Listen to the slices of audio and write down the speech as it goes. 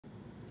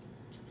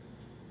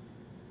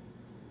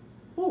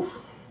Whew.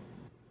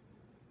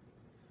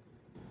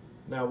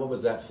 Now, what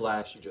was that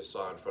flash you just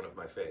saw in front of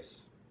my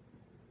face?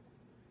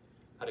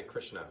 Hare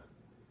Krishna.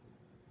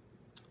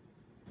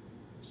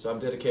 So I'm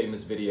dedicating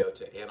this video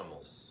to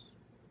animals.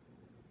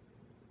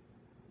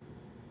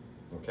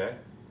 Okay?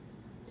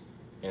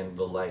 And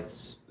the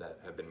lights that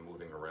have been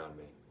moving around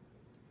me.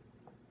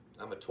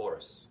 I'm a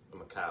Taurus.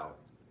 I'm a cow.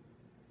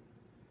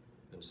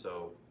 And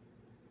so,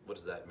 what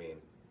does that mean?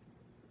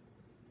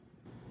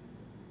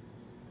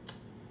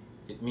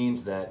 It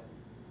means that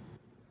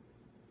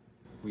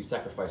we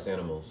sacrifice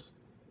animals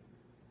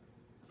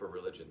for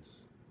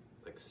religions.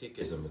 Like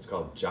Sikhism, it's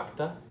called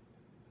Jakta,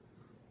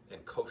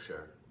 and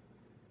kosher,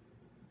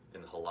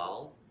 and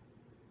halal.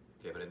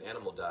 Okay, but an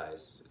animal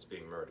dies, it's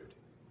being murdered.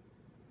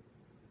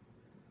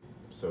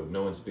 So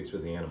no one speaks for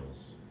the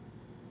animals.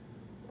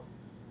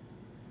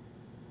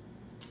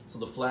 So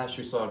the flash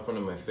you saw in front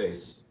of my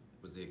face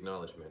was the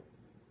acknowledgement.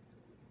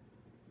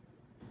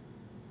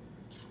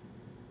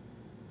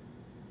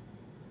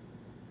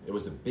 It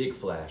was a big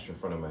flash in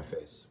front of my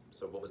face.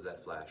 So what was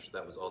that flash?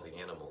 That was all the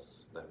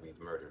animals that we've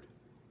murdered.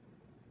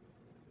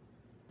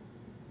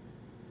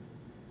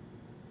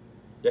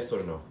 Yes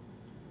or no?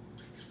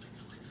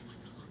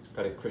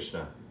 Hare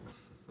Krishna.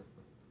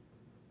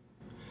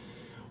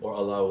 Or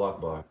Allahu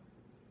Akbar.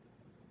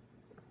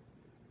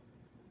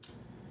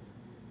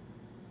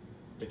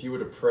 If you were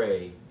to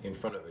pray in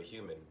front of a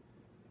human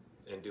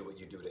and do what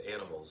you do to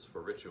animals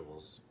for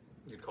rituals,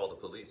 you'd call the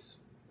police.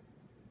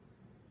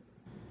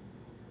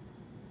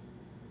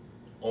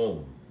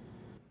 Om.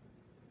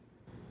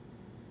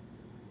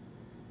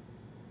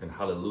 And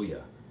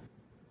Hallelujah.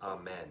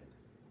 Amen.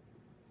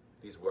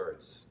 These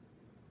words,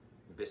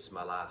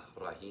 Bismillah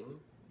Rahim,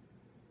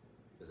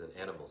 is an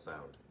animal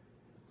sound.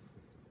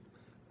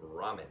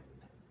 Ramen,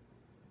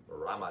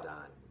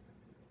 Ramadan,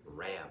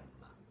 Ram,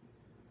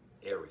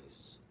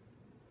 Aries.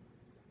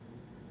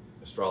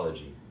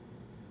 Astrology.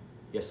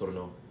 Yes or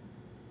no?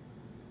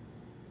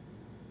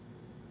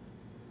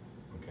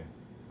 Okay.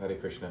 Hare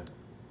Krishna.